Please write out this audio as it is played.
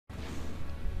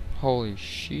Holy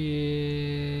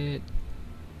shit.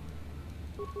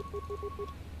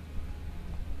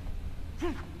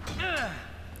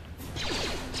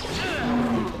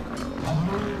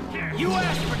 You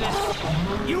asked for this!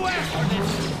 You asked for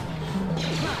this!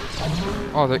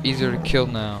 Oh, they're easier to kill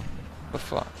now. The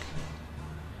fuck?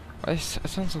 Why that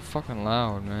sounds so fucking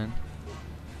loud, man.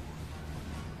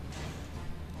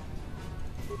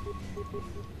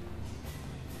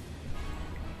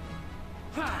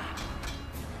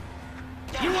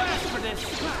 You asked for this!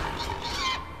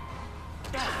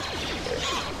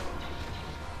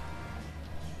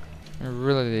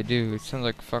 Really, they do. It sounds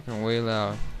like fucking way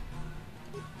loud.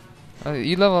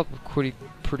 You level up pretty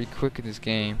quick in this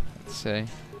game, I'd say.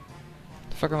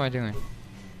 The fuck am I doing?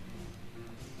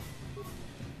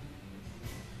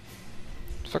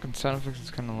 The fucking sound effects is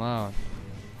kinda loud.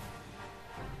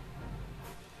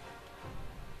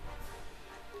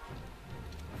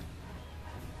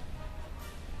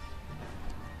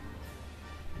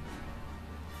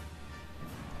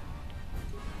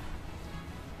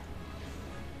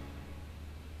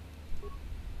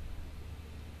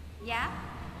 Yeah?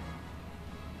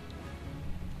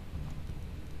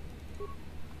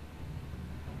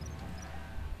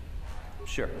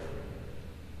 Sure.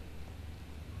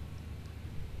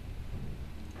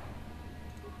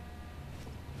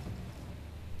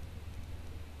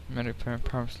 Medicare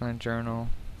Promised Land Journal.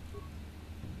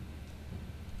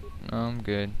 No, I'm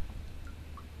good.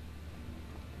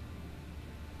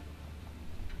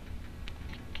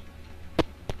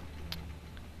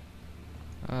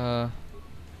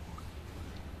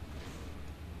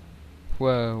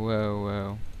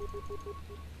 Whoa.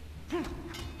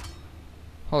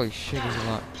 Holy shit, there's a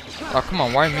lot. Oh, come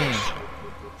on, why me?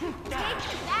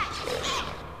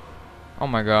 Oh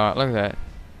my god, look at that.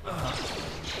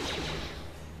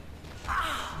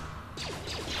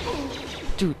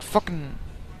 Dude, fucking...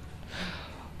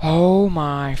 Oh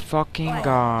my fucking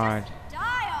god. Die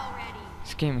already!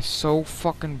 This game is so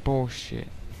fucking bullshit.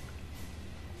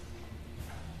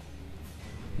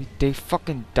 They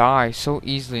fucking die so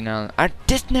easily now.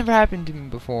 This never happened to me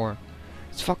before.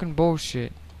 It's fucking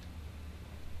bullshit.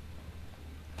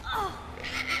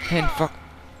 And fuck.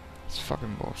 It's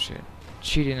fucking bullshit.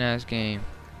 Cheating ass game.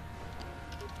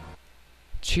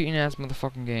 Cheating ass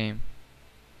motherfucking game.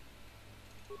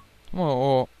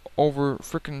 Oh, over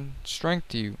freaking strength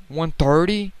to you.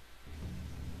 130?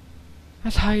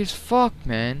 That's high as fuck,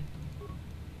 man.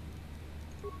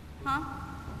 Huh?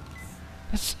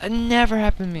 That's never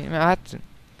happened to me. I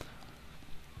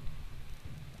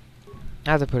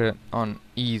have to put it on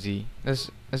easy. I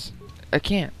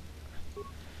can't.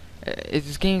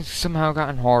 This game's somehow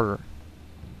gotten harder.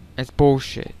 It's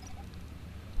bullshit.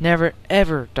 Never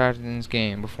ever died in this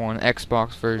game before on the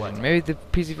Xbox version. Maybe the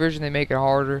PC version they make it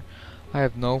harder. I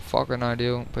have no fucking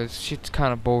idea, but it's shit's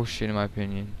kind of bullshit in my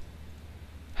opinion.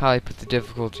 How they put the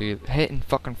difficulty, hitting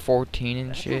fucking 14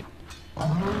 and shit.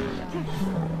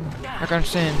 I can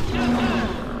understand.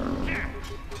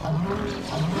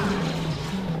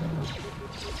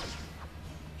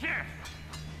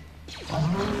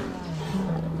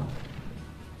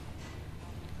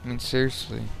 I mean,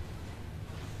 seriously.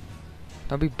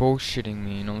 Don't be bullshitting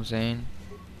me, you know what I'm saying?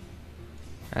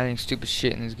 Adding stupid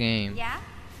shit in this game. Yeah?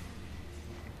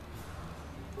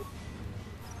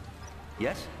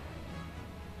 Yes?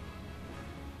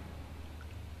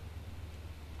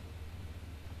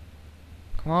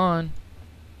 Come on.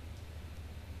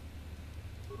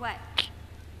 What?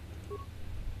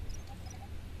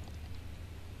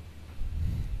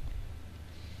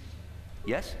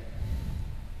 Yes?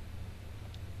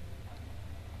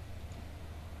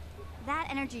 That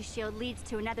energy shield leads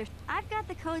to another. I've got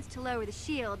the codes to lower the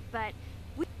shield, but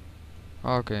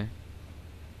Okay.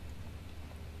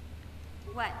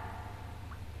 what?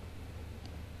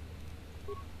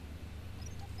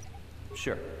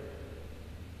 Sure.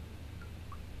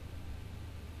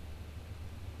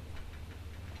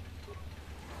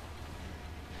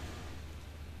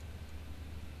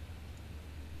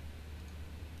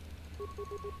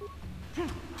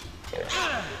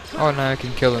 Oh, now I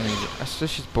can kill him easy. That's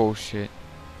just bullshit.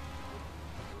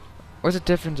 What's the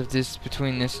difference of this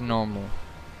between this and normal?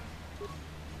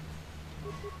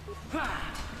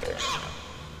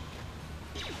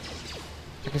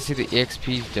 I can see the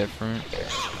EXP is different.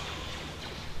 It's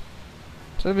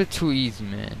a little bit too easy,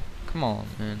 man. Come on,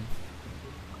 man.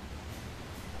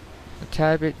 A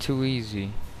tad bit too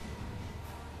easy.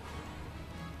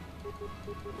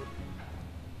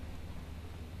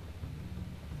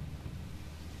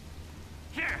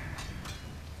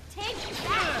 Take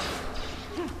that!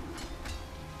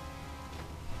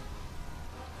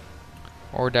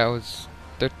 Or that was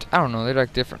I don't know, they're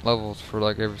like different levels for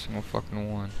like every single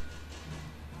fucking one.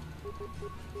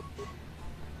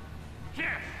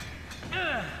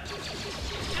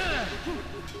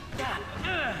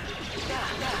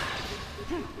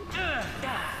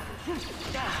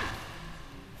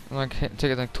 Like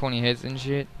taking like 20 hits and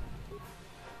shit.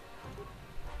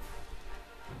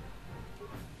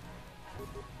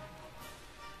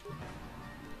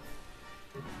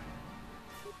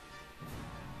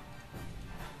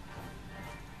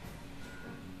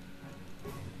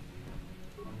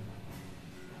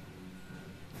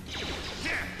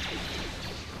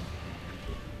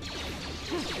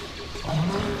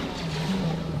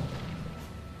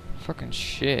 Fucking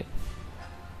shit.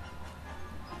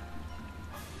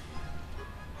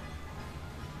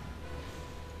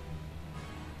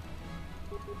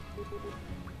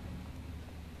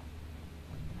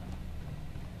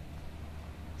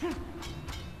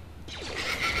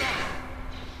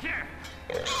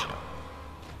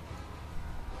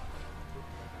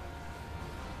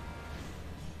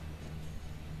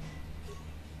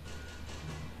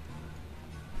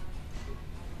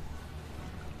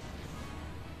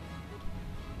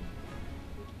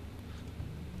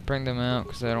 Bring them out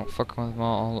because I don't fucking with them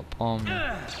all up on me.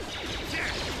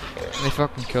 They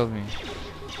fucking killed me.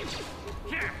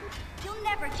 You'll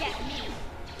never get me.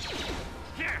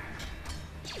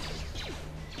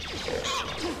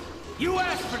 You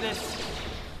asked for this!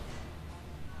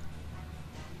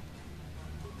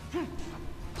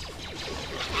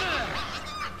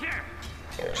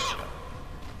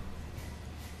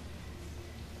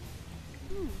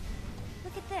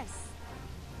 Look at this.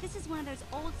 This is one of those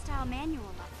old-style manual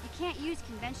locks. You can't use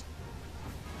conventional.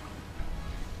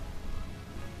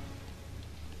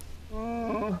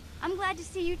 I'm glad to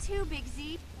see you too, Big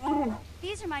Z.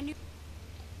 These are my new...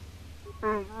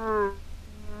 A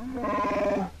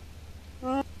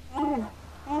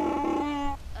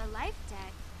life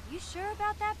deck? You sure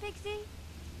about that, Big Z?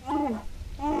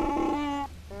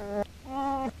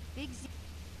 Big Z...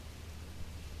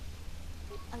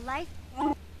 A life...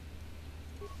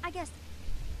 I guess...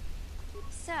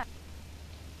 So...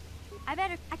 I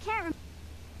can't remember...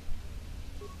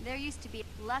 There used to be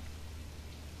luck...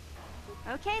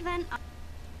 Okay then,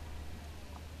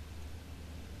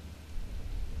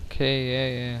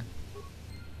 Okay, yeah.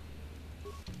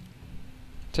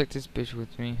 Take this bitch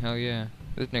with me, hell yeah.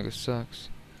 This nigga sucks.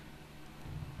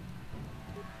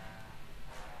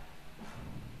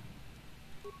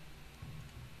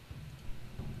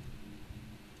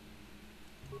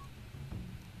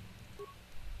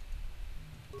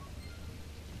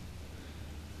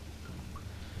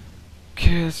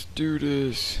 Okay, let's do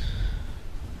this.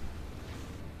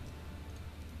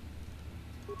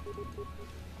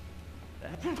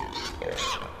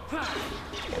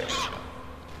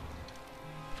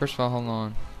 First of all, hold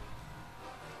on.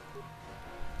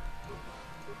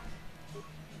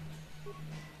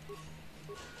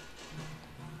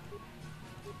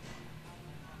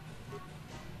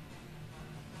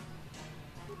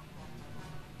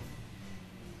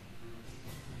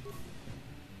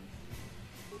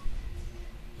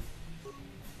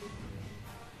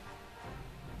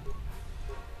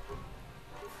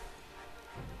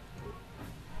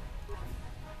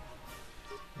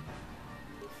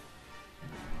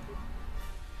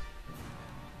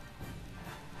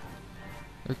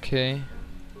 Okay.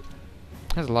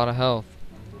 Has a lot of health.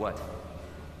 What?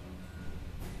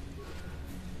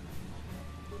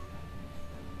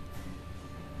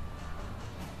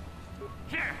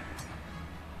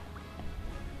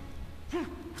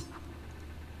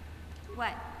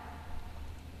 what?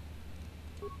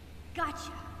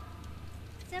 Gotcha.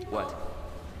 Simple. What?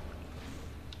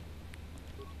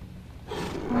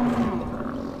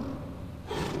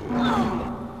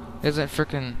 Isn't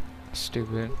freaking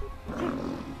stupid?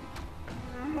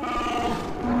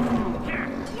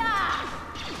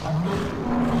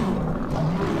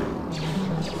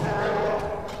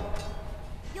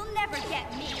 You'll never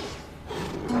get me.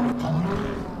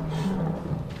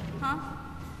 Huh?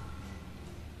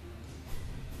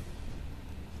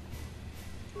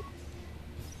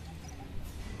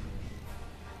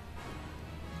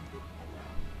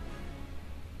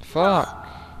 Fuck.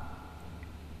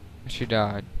 She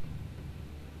died.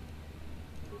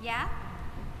 Yeah?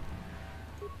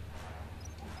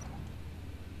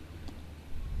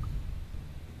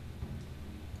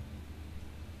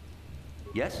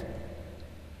 Yes?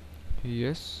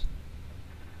 Yes.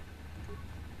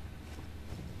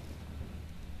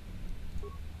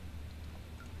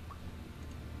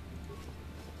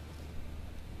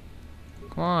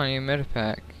 Come on, you made a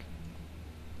pack.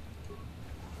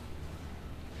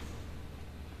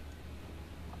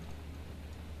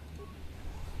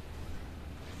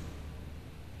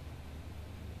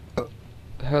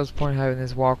 The hell's the point of having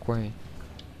this walkway?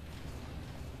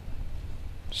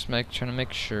 Just trying to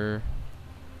make sure.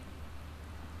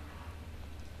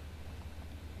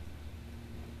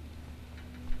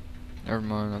 Never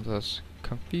mind, I'm just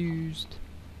confused.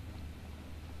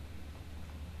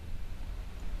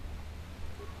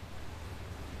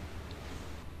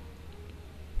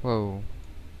 Whoa.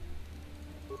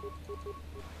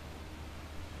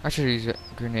 I should use a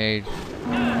grenade.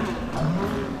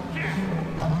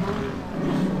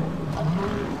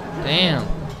 Damn.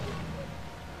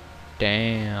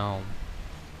 Damn.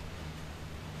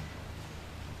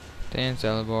 Damn,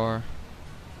 Zalabar.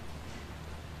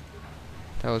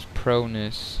 That was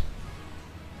proness.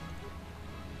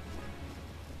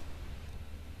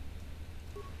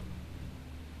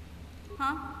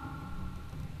 Huh?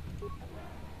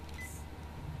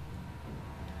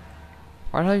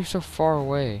 Why the hell are you so far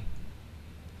away?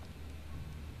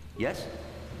 Yes?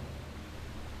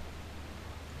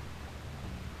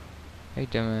 Hey,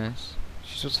 dumbass.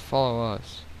 She's supposed to follow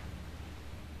us.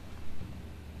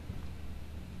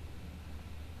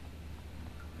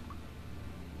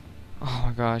 Oh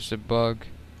my gosh, the bug.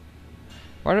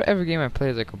 Why do every game I play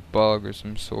is like a bug or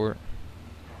some sort?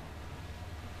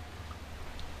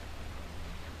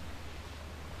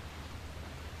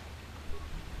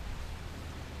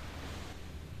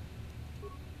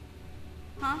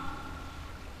 Huh?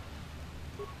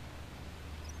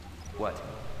 What?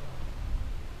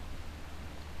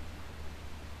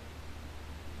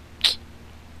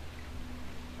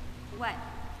 What?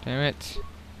 Damn it.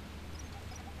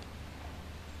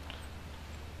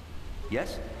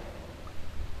 Yes?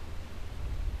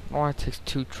 Oh, it takes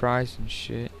 2 tries and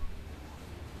shit.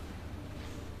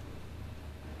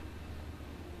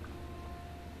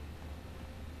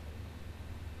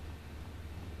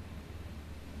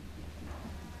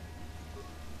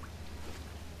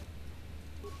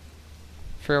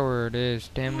 Fair where it is,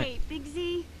 damn it. Hey, Big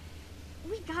Z,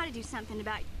 we gotta do something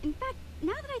about. In fact,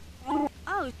 now that I.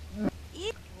 Oh.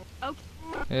 Okay.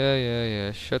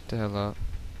 Yeah. Shut the hell up.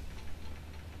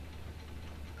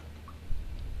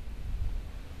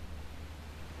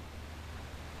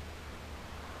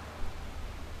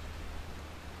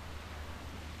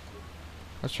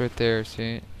 That's right there,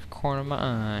 see it? Corner of my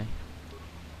eye.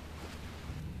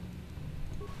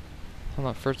 Hold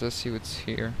on, first let's see what's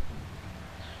here.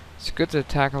 It's good to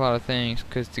attack a lot of things,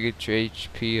 cause to get your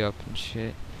HP up and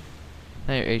shit.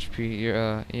 Not your HP,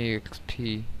 your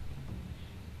EXP.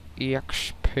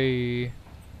 EXP.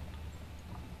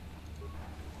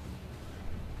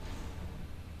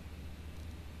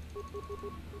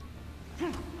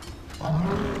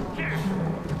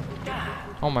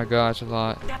 Oh my gosh, a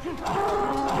lot.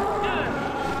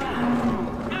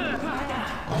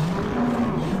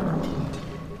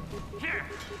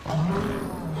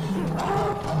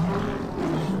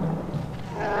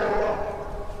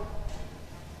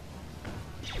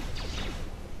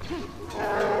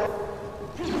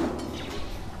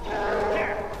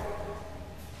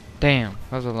 Damn,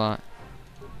 that was a lot.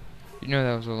 You know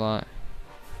that was a lot.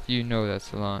 You know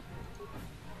that's a lot.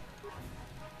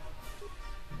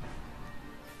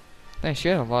 Dang, she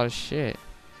had a lot of shit.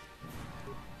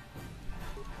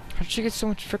 How did she get so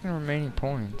much freaking remaining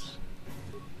points?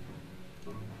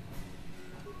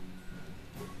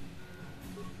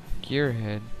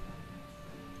 Gearhead.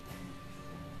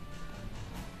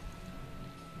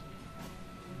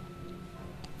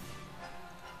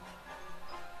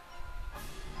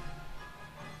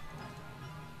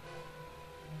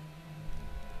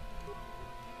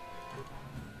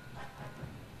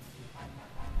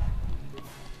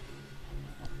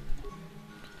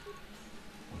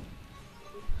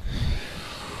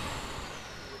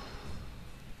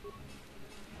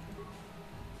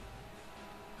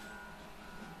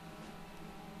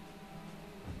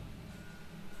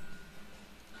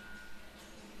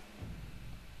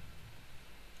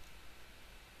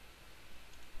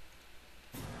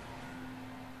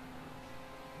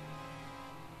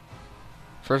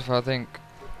 First of all, I think...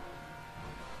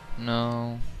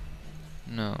 No.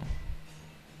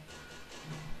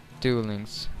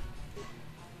 Duelings.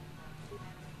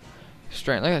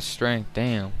 Strength, look at strength,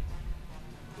 damn.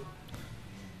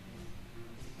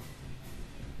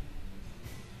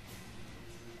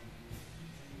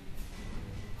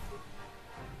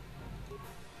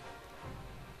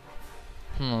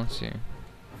 Let's see.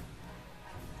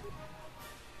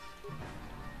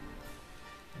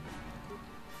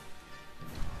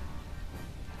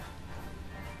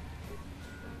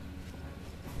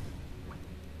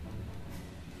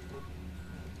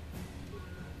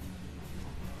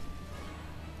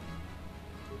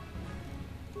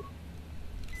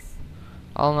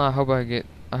 I don't know,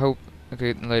 I hope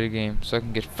Okay, in the later game, so I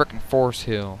can get frickin' Force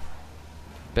Hill.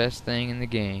 Best thing in the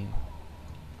game.